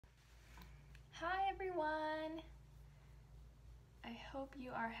everyone. I hope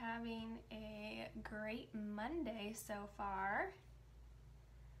you are having a great Monday so far.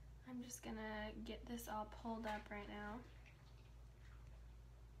 I'm just gonna get this all pulled up right now.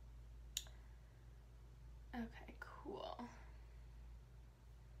 Okay, cool.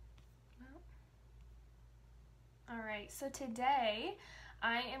 Well, all right, so today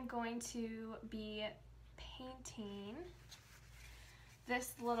I am going to be painting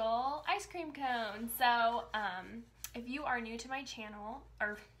this little ice cream cone. So if you are new to my channel,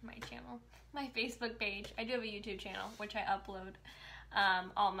 or my Facebook page, I do have a YouTube channel which I upload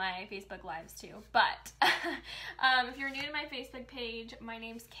all my Facebook lives to, but if you're new to my Facebook page, my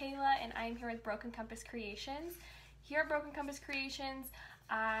name's Kayla and I'm here with Broken Compass Creations. Here at Broken Compass Creations,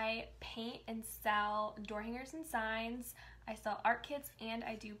 I paint and sell door hangers and signs. I sell art kits and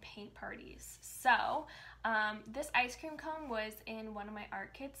I do paint parties. So this ice cream cone was in one of my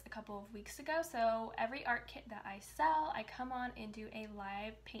art kits a couple of weeks ago. So every art kit that I sell, I come on and do a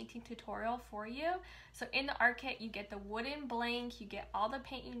live painting tutorial for you. So in the art kit, you get the wooden blank, you get all the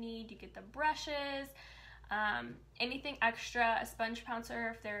paint you need, you get the brushes, anything extra, a sponge pouncer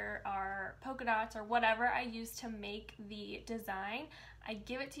if there are polka dots or whatever I use to make the design. I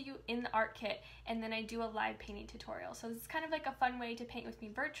give it to you in the art kit, and then I do a live painting tutorial. So this is kind of like a fun way to paint with me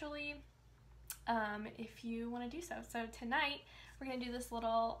virtually if you want to do so. So tonight we're going to do this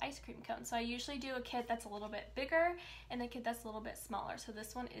little ice cream cone. So I usually do a kit that's a little bit bigger and a kit that's a little bit smaller. So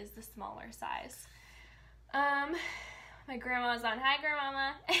this one is the smaller size. My grandma's on. Hi,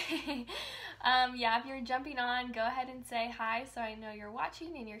 Grandmama. Yeah, if you're jumping on, go ahead and say hi so I know you're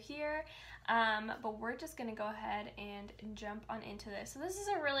watching and you're here. But we're just going to go ahead and jump on into this. So this is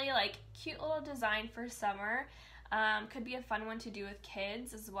a really cute little design for summer. Could be a fun one to do with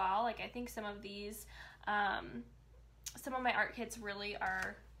kids as well. I think some of these, some of my art kits really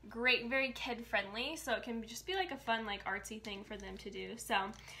are great, very kid friendly. So it can just be a fun artsy thing for them to do. So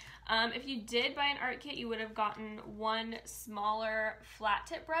if you did buy an art kit, you would have gotten one smaller flat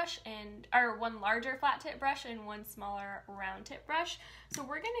tip brush or one larger flat tip brush and one smaller round tip brush. So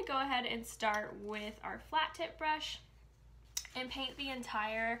we're going to go ahead and start with our flat tip brush and paint the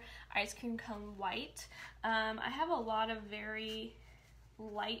entire ice cream cone white. I have a lot of very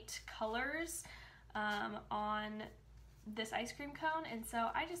light colors on this ice cream cone, and so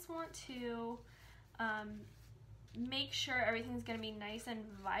I just want to make sure everything's going to be nice and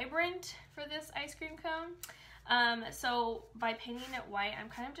vibrant for this ice cream cone. So by painting it white, I'm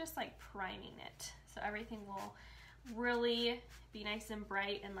kind of just priming it, so everything will really be nice and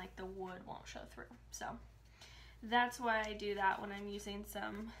bright and the wood won't show through. So that's why I do that when I'm using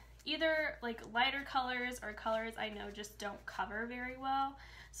some either lighter colors or colors I know just don't cover very well.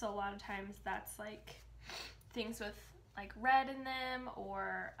 So a lot of times that's things with red in them,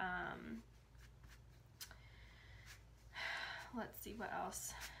 or let's see what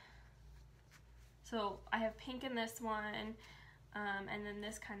else. So I have pink in this one, and then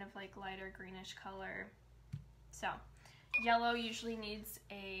this kind of lighter greenish color. So yellow usually needs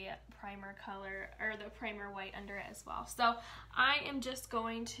a primer color, or the primer white under it as well. So I am just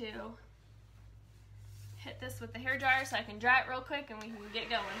going to hit this with the hairdryer so I can dry it real quick and we can get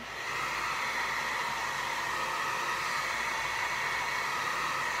going.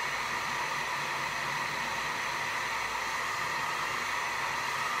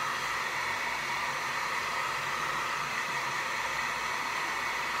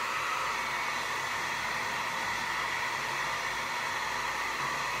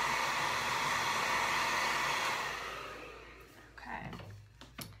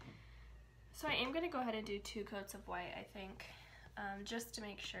 So I am going to go ahead and do 2 coats of white, I think, just to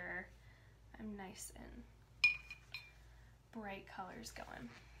make sure I'm nice and bright colors going.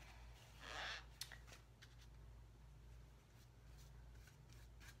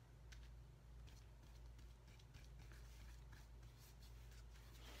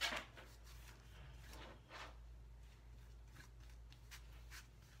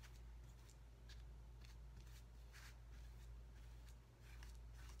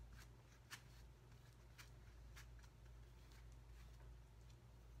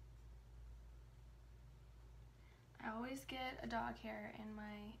 I always get a dog hair in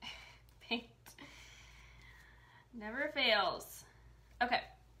my paint. Never fails. Okay,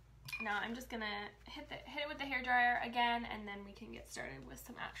 now I'm just gonna hit it with the hairdryer again, and then we can get started with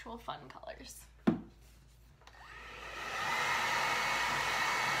some actual fun colors.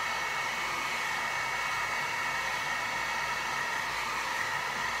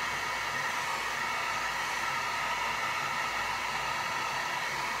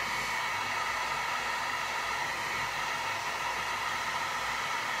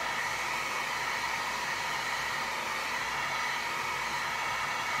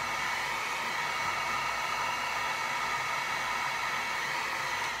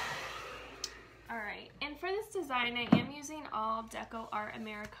 for this design, I am using all Deco Art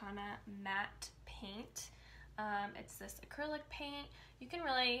Americana matte paint. It's this acrylic paint. You can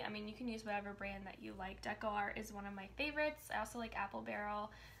really, I mean, you can use whatever brand that you like. Deco Art is one of my favorites. I also like Apple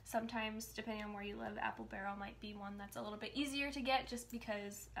Barrel. Sometimes, depending on where you live, Apple Barrel might be one that's a little bit easier to get just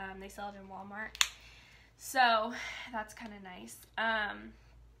because they sell it in Walmart. So that's kind of nice.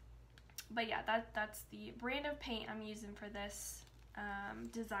 But yeah, that's the brand of paint I'm using for this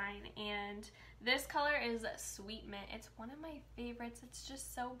design, and this color is Sweet Mint. It's one of my favorites. It's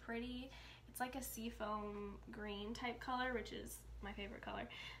just so pretty. It's like a seafoam green type color, which is my favorite color.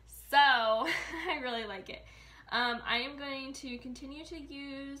 So I really like it. I am going to continue to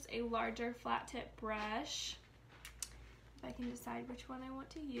use a larger flat tip brush. If I can decide which one I want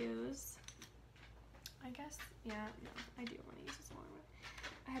to use. I guess, yeah, no, I do want to use this smaller one.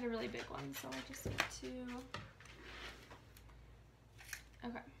 I had a really big one, so I just need to,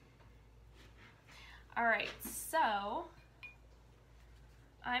 okay. Alright, so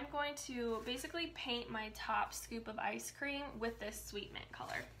I'm going to basically paint my top scoop of ice cream with this Sweet Mint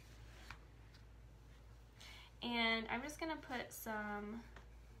color. And I'm just going to put some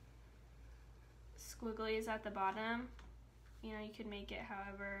squigglies at the bottom. You know, you could make it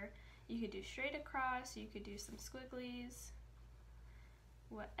however, you could do straight across, you could do some squigglies,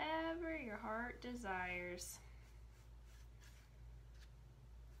 whatever your heart desires.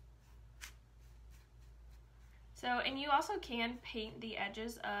 So, and you also can paint the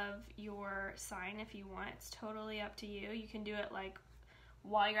edges of your sign if you want. It's totally up to you. You can do it like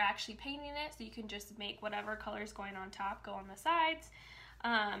while you're actually painting it, so you can just make whatever color's going on top go on the sides.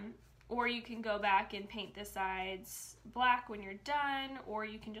 Or you can go back and paint the sides black when you're done, or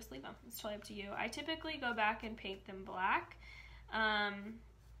you can just leave them. It's totally up to you. I typically go back and paint them black. And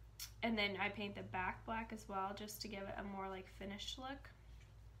then I paint the back black as well, just to give it a more like finished look.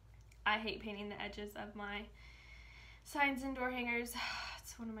 I hate painting the edges of my signs and door hangers.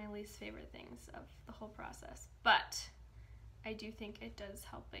 It's one of my least favorite things of the whole process, but I do think it does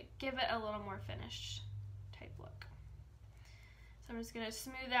help it give it a little more finished type look. So I'm just gonna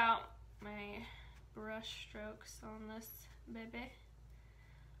smooth out my brush strokes on this baby.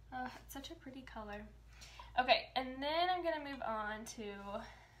 It's such a pretty color. Okay, and then I'm gonna move on to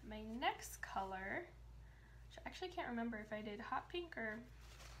my next color, which I actually can't remember if I did hot pink or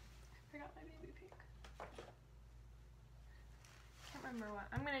I forgot my baby pink. Can't remember what.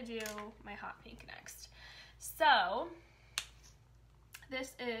 I'm gonna do my hot pink next. So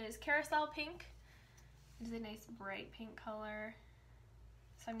this is Carousel Pink. It's a nice bright pink color.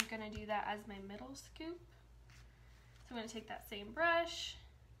 So I'm gonna do that as my middle scoop. So I'm gonna take that same brush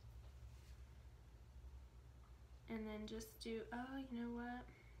and then just do, oh, you know what?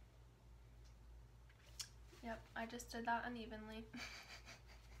 Yep, I just did that unevenly.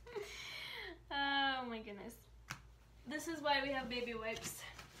 Oh my goodness. This is why we have baby wipes.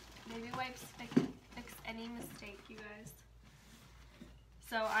 Baby wipes fix any mistake, you guys.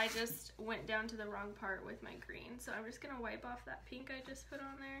 So I just went down to the wrong part with my green. So I'm just gonna wipe off that pink I just put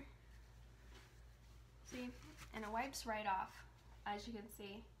on there. See? And it wipes right off, as you can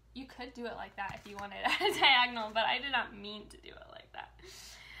see. You could do it like that if you wanted at a diagonal, but I did not mean to do it like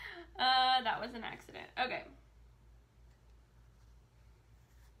that. That was an accident. Okay.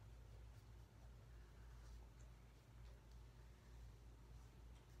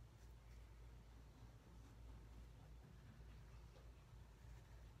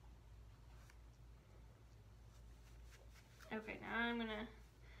 Okay, now I'm gonna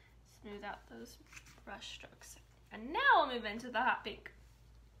smooth out those brush strokes. And now I'll move into the hot pink.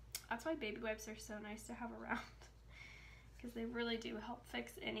 That's why baby wipes are so nice to have around, because they really do help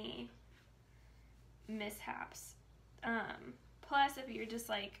fix any mishaps. Plus, if you're just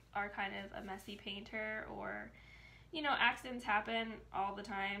like are kind of a messy painter, or you know, accidents happen all the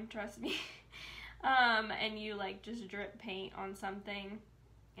time, trust me. And you like just drip paint on something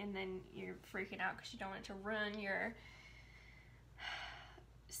and then you're freaking out because you don't want it to ruin your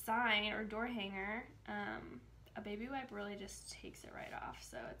sign or door hanger. A baby wipe really just takes it right off,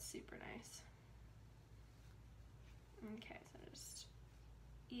 so it's super nice. Okay, so just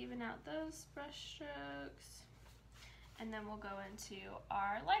even out those brush strokes, and then we'll go into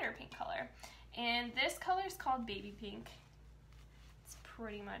our lighter pink color. And this color is called Baby Pink. It's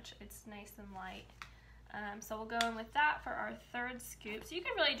pretty much, it's nice and light. So we'll go in with that for our third scoop. So you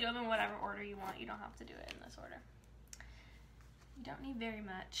can really do them in whatever order you want. You don't have to do it in this order. You don't need very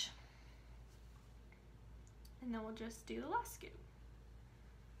much. And then we'll just do the last scoop.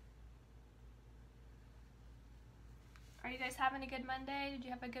 Are you guys having a good Monday? Did you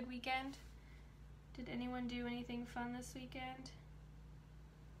have a good weekend? Did anyone do anything fun this weekend?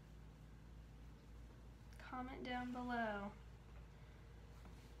 comment down below.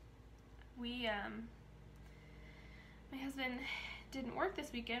 My husband didn't work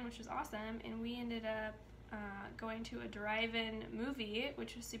this weekend, which was awesome, and we ended up going to a drive-in movie,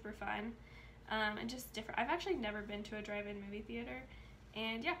 which was super fun, and just different. I've actually never been to a drive-in movie theater,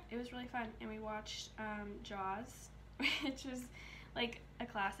 and yeah, it was really fun. And we watched Jaws, which was like a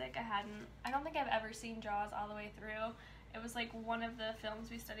classic. I don't think I've ever seen Jaws all the way through. It was like one of the films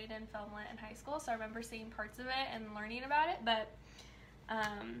we studied in film lit in high school, so I remember seeing parts of it and learning about it, but I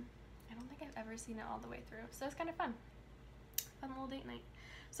don't think I've ever seen it all the way through, so it's kind of fun. Fun little date night.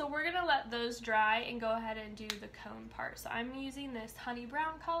 So we're going to let those dry and go ahead and do the cone part. So I'm using this honey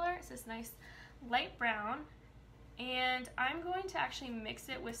brown color. It's this nice light brown, and I'm going to actually mix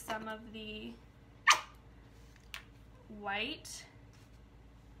it with some of the white.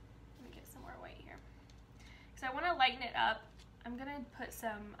 Let me get some more white here. Because I want to lighten it up. I'm going to put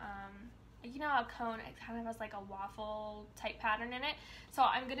some, you know how a cone, it kind of has like a waffle type pattern in it. So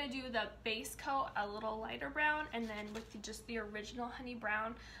I'm going to do the base coat a little lighter brown, and then with just the original honey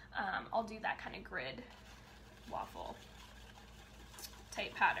brown, I'll do that kind of grid waffle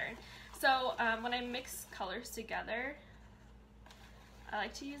type pattern. So when I mix colors together, I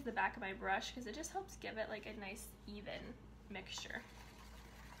like to use the back of my brush because it just helps give it like a nice even mixture.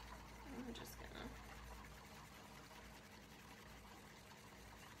 I'm just gonna...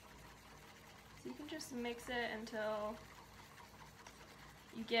 So you can just mix it until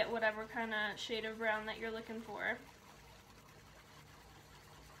you get whatever kind of shade of brown that you're looking for.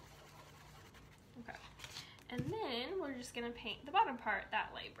 Okay. And then we're just going to paint the bottom part that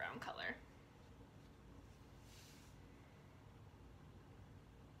light brown color.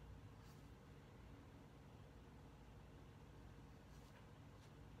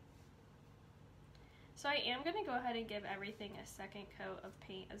 So I am going to go ahead and give everything a second coat of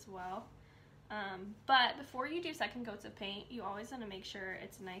paint as well. But before you do second coats of paint, you always want to make sure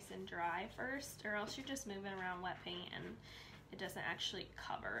it's nice and dry first, or else you're just moving around wet paint and it doesn't actually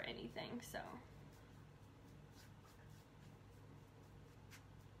cover anything. So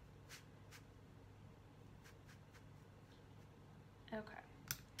okay,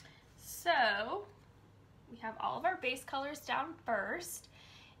 so we have all of our base colors down first,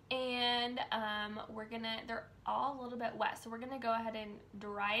 and they're all a little bit wet, so we're gonna go ahead and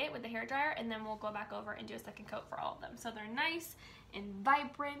dry it with the hair dryer, and then we'll go back over and do a second coat for all of them. So they're nice and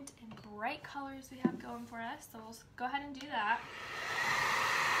vibrant and bright colors we have going for us, so we'll go ahead and do that.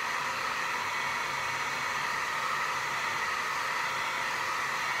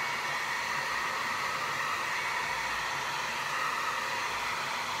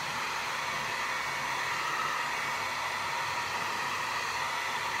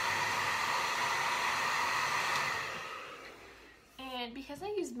 And because I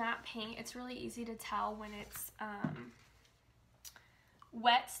use matte paint, it's really easy to tell when it's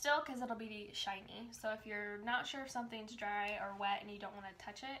wet still, because it'll be shiny. So if you're not sure if something's dry or wet and you don't want to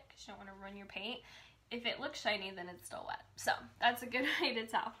touch it because you don't want to ruin your paint, if it looks shiny, then it's still wet. So that's a good way to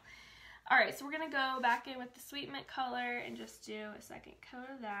tell. Alright, so we're going to go back in with the Sweet Mint color and just do a second coat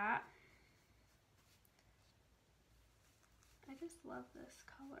of that. I just love this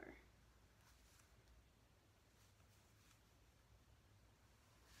color.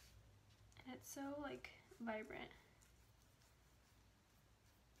 And it's so like vibrant.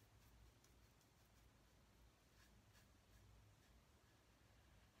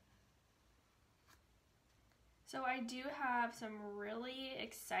 So I do have some really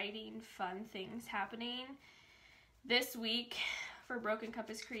exciting, fun things happening this week for Broken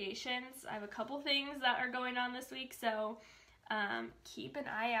Compass Creations. I have a couple things that are going on this week, so keep an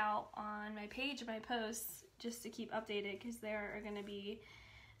eye out on my page and my posts just to keep updated, because there are going to be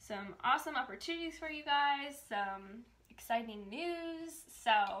some awesome opportunities for you guys, some exciting news,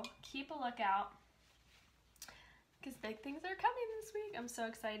 so keep a lookout, because big things are coming this week. I'm so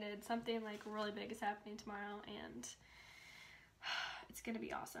excited. Something like really big is happening tomorrow, and it's going to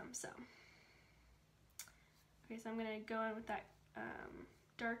be awesome. So, okay, so I'm going to go in with that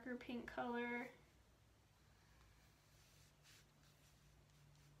darker pink color.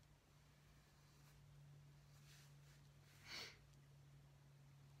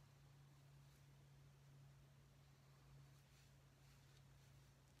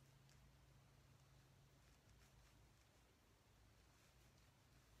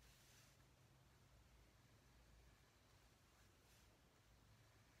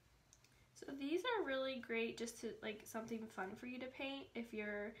 So these are really great just to like something fun for you to paint if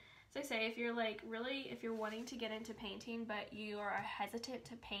you're, as I say, if you're like really, if you're wanting to get into painting but you are hesitant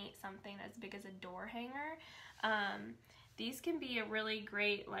to paint something as big as a door hanger, these can be a really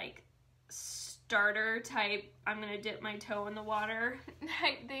great like starter type, I'm going to dip my toe in the water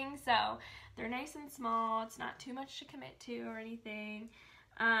type thing. So they're nice and small. It's not too much to commit to or anything.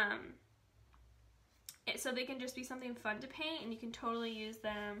 So they can just be something fun to paint, and you can totally use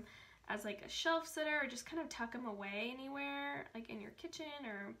them as like a shelf sitter, or just kind of tuck them away anywhere, like in your kitchen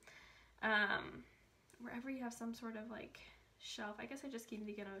or wherever you have some sort of like shelf. I guess I just keep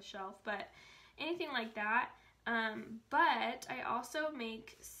thinking of a shelf, but anything like that. But I also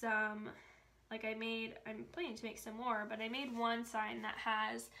make some, like I'm planning to make some more, but I made one sign that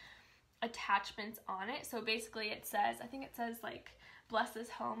has attachments on it. So basically it says, I think it says like, bless this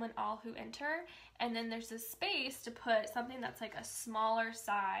home and all who enter. And then there's this space to put something that's like a smaller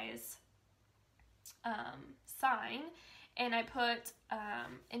size sign. And I put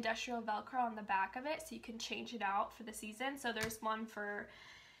industrial Velcro on the back of it so you can change it out for the season. So there's one for,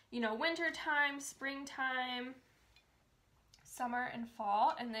 you know, winter time, springtime, summer, and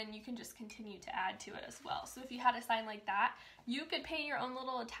fall, and then you can just continue to add to it as well. So if you had a sign like that, you could paint your own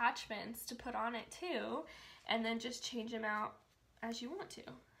little attachments to put on it too, and then just change them out as you want to.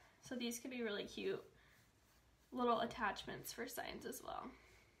 So these could be really cute little attachments for signs as well.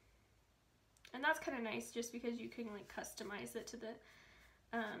 And that's kind of nice just because you can like customize it to the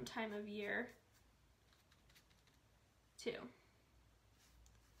time of year too.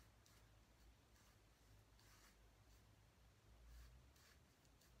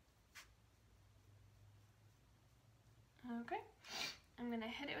 Okay, I'm going to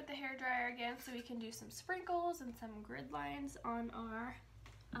hit it with the hairdryer again so we can do some sprinkles and some grid lines on our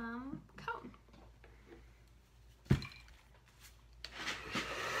cone.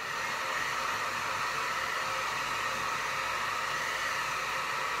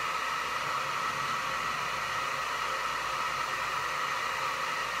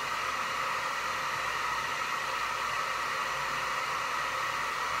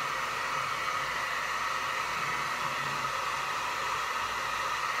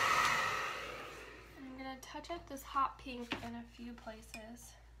 Touch up this hot pink in a few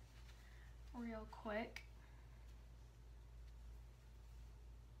places real quick.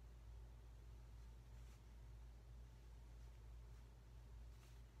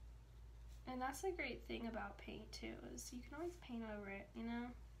 And that's the great thing about paint too, is you can always paint over it, you know?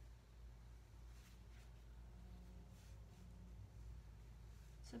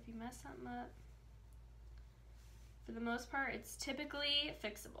 So if you mess something up, for the most part, it's typically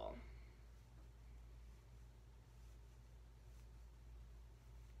fixable.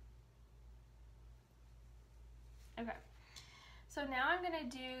 Okay, so now I'm going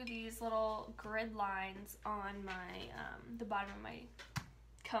to do these little grid lines on my the bottom of my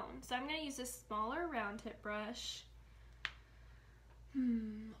cone. So I'm going to use a smaller round tip brush. What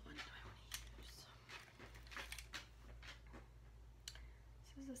one do I want to use?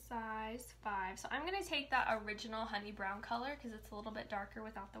 This is a size 5. So I'm going to take that original honey brown color because it's a little bit darker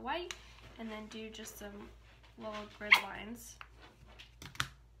without the white, and then do just some little grid lines.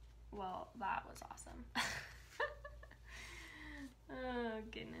 Well, that was awesome. Oh,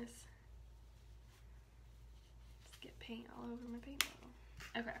 goodness. Just get paint all over my paint bottle.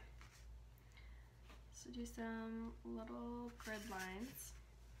 Okay. So do some little grid lines.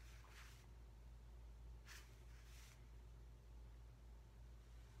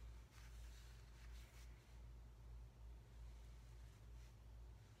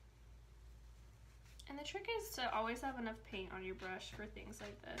 And the trick is to always have enough paint on your brush for things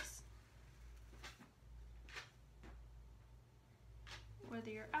like this. Whether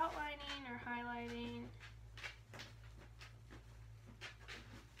you're outlining or highlighting,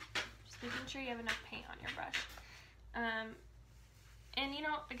 just making sure you have enough paint on your brush. And you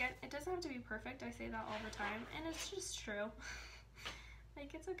know, again, it doesn't have to be perfect. I say that all the time, and it's just true.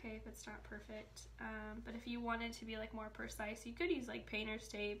 Like, it's okay if it's not perfect. But if you wanted to be like more precise, you could use like painter's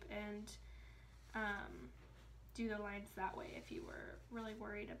tape and do the lines that way if you were really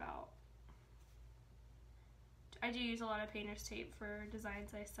worried about. I do use a lot of painter's tape for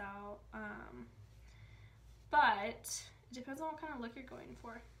designs I sell, but it depends on what kind of look you're going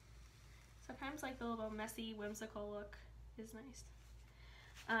for. Sometimes like the little messy, whimsical look is nice.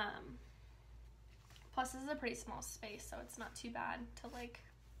 Plus this is a pretty small space, so it's not too bad to like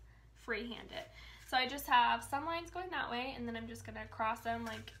freehand it. So I just have some lines going that way, and then I'm just gonna cross them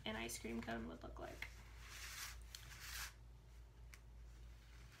like an ice cream cone would look like.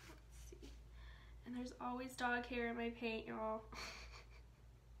 And there's always dog hair in my paint, y'all.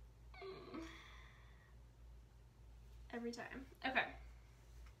 Every time. Okay.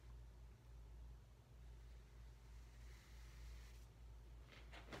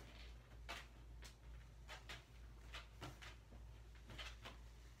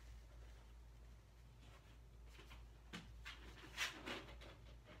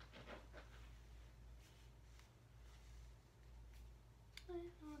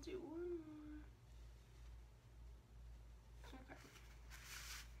 I'll do one more. Okay.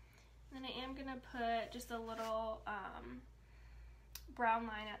 Then I am gonna put just a little brown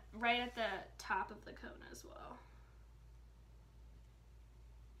line right at the top of the cone as well.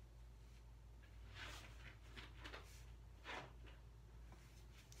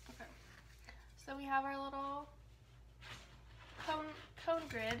 Okay. So we have our little cone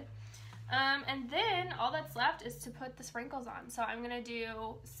grid. And then all that's left is to put the sprinkles on. So I'm going to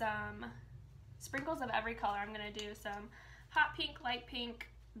do some sprinkles of every color. I'm going to do some hot pink, light pink,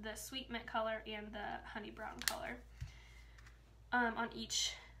 the sweet mint color, and the honey brown color on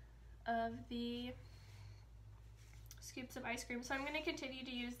each of the scoops of ice cream. So I'm going to continue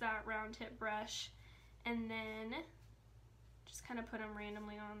to use that round tip brush and then just kind of put them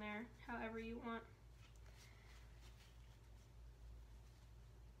randomly on there however you want.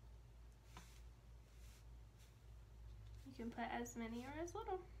 You can put as many or as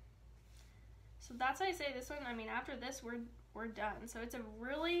little. So that's why I say this one, I mean, after this we're done. So it's a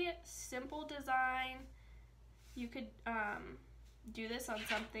really simple design. You could do this on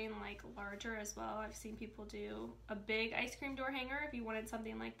something like larger as well. I've seen people do a big ice cream door hanger. If you wanted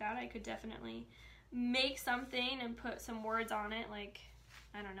something like that, I could definitely make something and put some words on it, like,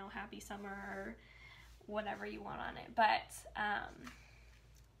 I don't know, happy summer or whatever you want on it. But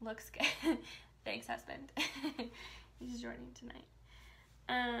looks good. Thanks, husband. He's joining tonight.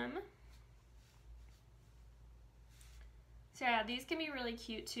 So yeah, these can be really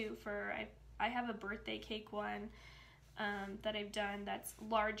cute too. I have a birthday cake one that I've done that's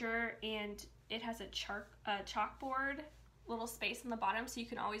larger, and it has a chalkboard little space on the bottom, so you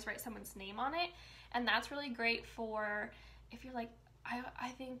can always write someone's name on it. And that's really great for if you're like, I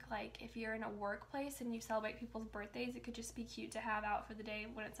think like if you're in a workplace and you celebrate people's birthdays, it could just be cute to have out for the day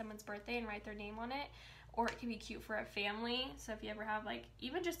when it's someone's birthday and write their name on it. Or it can be cute for a family. So if you ever have like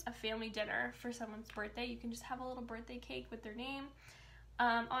even just a family dinner for someone's birthday, you can just have a little birthday cake with their name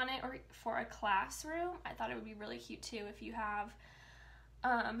on it. Or for a classroom, I thought it would be really cute too if you have,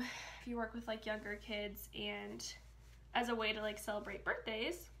 if you work with like younger kids, and as a way to like celebrate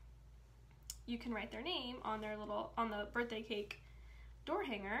birthdays, you can write their name on the birthday cake door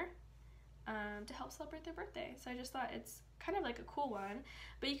hanger to help celebrate their birthday. So I just thought it's kind of like a cool one.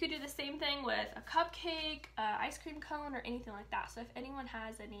 But you could do the same thing with a cupcake, ice cream cone, or anything like that. So if anyone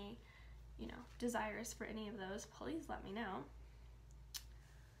has any, desires for any of those, please let me know.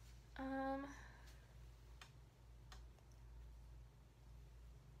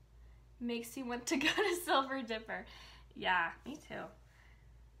 Makes you want to go to Silver Dipper. Yeah, me too.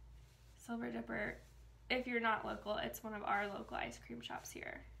 Silver Dipper, if you're not local, it's one of our local ice cream shops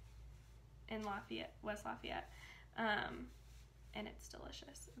here in Lafayette, West Lafayette. And it's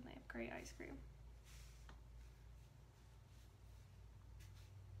delicious, and they have great ice cream.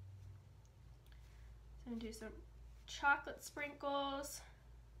 So I'm going to do some chocolate sprinkles.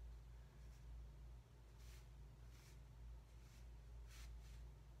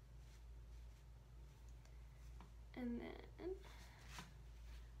 And then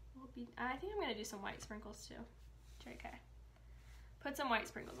I think I'm going to do some white sprinkles too. JK. Put some white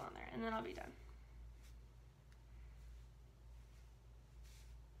sprinkles on there, and then I'll be done.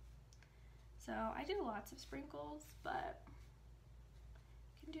 So I do lots of sprinkles, but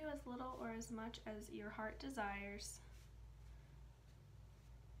you can do as little or as much as your heart desires.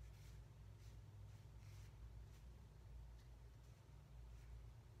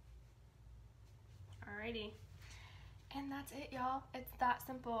 Alrighty. And that's it, y'all. It's that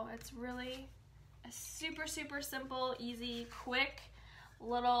simple. It's really a super, super simple, easy, quick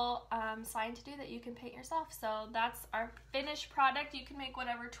little sign to do that you can paint yourself. So that's our finished product. You can make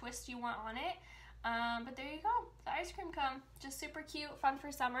whatever twist you want on it. But there you go. The ice cream cone. Just super cute, fun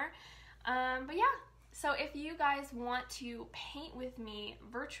for summer. But yeah, so if you guys want to paint with me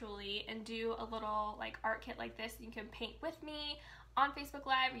virtually and do a little like art kit like this, you can paint with me on Facebook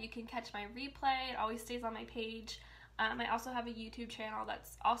Live, or you can catch my replay. It always stays on my page. I also have a YouTube channel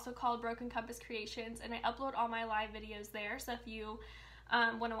that's also called Broken Compass Creations, and I upload all my live videos there. So if you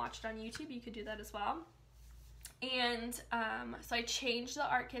want to watch it on YouTube, you could do that as well. And so I change the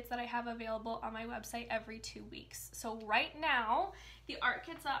art kits that I have available on my website every 2 weeks. So right now, the art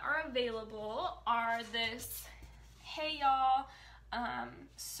kits that are available are this Hey Y'all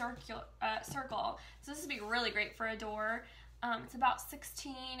circle. So this would be really great for a door. It's about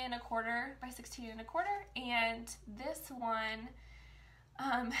 16 1/4 by 16 1/4, and this one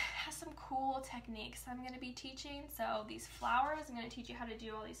has some cool techniques I'm going to be teaching. So these flowers, I'm going to teach you how to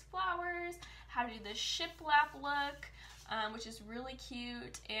do all these flowers, how to do the shiplap look, which is really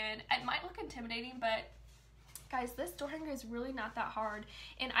cute, and it might look intimidating, but Guys, this door hanger is really not that hard,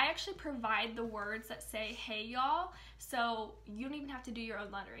 and I actually provide the words that say, hey y'all, so you don't even have to do your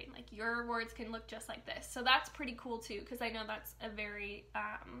own lettering. Like, your words can look just like this. So that's pretty cool too, because I know that's a very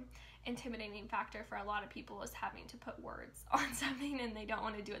intimidating factor for a lot of people, is having to put words on something and they don't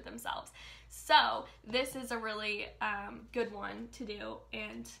want to do it themselves. So this is a really good one to do,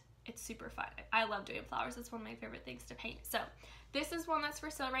 and it's super fun. I love doing flowers. It's one of my favorite things to paint. So this is one that's for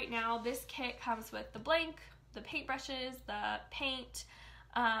sale right now. This kit comes with the blank, the paintbrushes, the paint,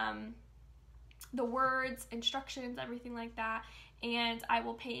 the words, instructions, everything like that. And I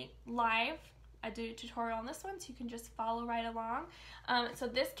will paint live. I do a tutorial on this one, so you can just follow right along. So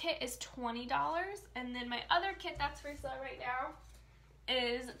this kit is $20. And then my other kit that's for sale right now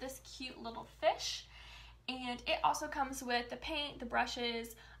is this cute little fish. And it also comes with the paint, the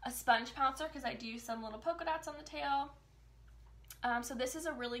brushes, a sponge pouncer, because I do some little polka dots on the tail. So this is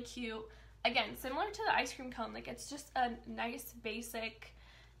a really cute, again, similar to the ice cream cone. Like, it's just a nice basic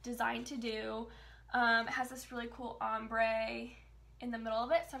design to do. It has this really cool ombre in the middle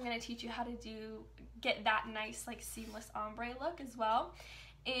of it, so I'm going to teach you how to get that nice, like, seamless ombre look as well.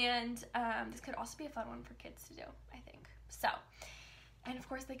 And this could also be a fun one for kids to do, I think. So, and of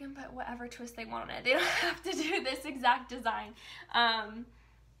course they can put whatever twist they want on it. They don't have to do this exact design.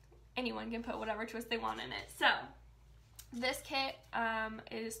 Anyone can put whatever twist they want in it. So this kit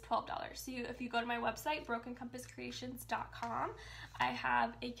is $12. So if you go to my website, brokencompasscreations.com, I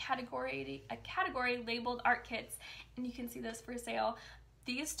have a category labeled art kits, and you can see those for sale.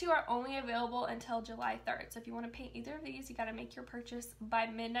 These two are only available until July 3rd. So if you want to paint either of these, you got to make your purchase by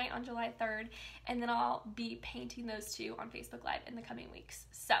midnight on July 3rd, and then I'll be painting those two on Facebook Live in the coming weeks.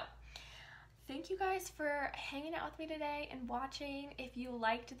 So thank you guys for hanging out with me today and watching. If you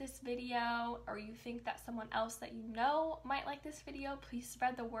liked this video, or you think that someone else that you know might like this video, please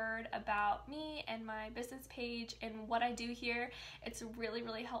spread the word about me and my business page and what I do here. It's really,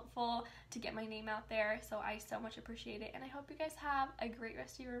 really helpful to get my name out there, so I so much appreciate it. And I hope you guys have a great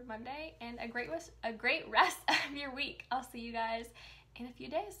rest of your Monday and a great rest of your week. I'll see you guys in a few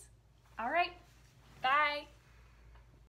days. All right, bye.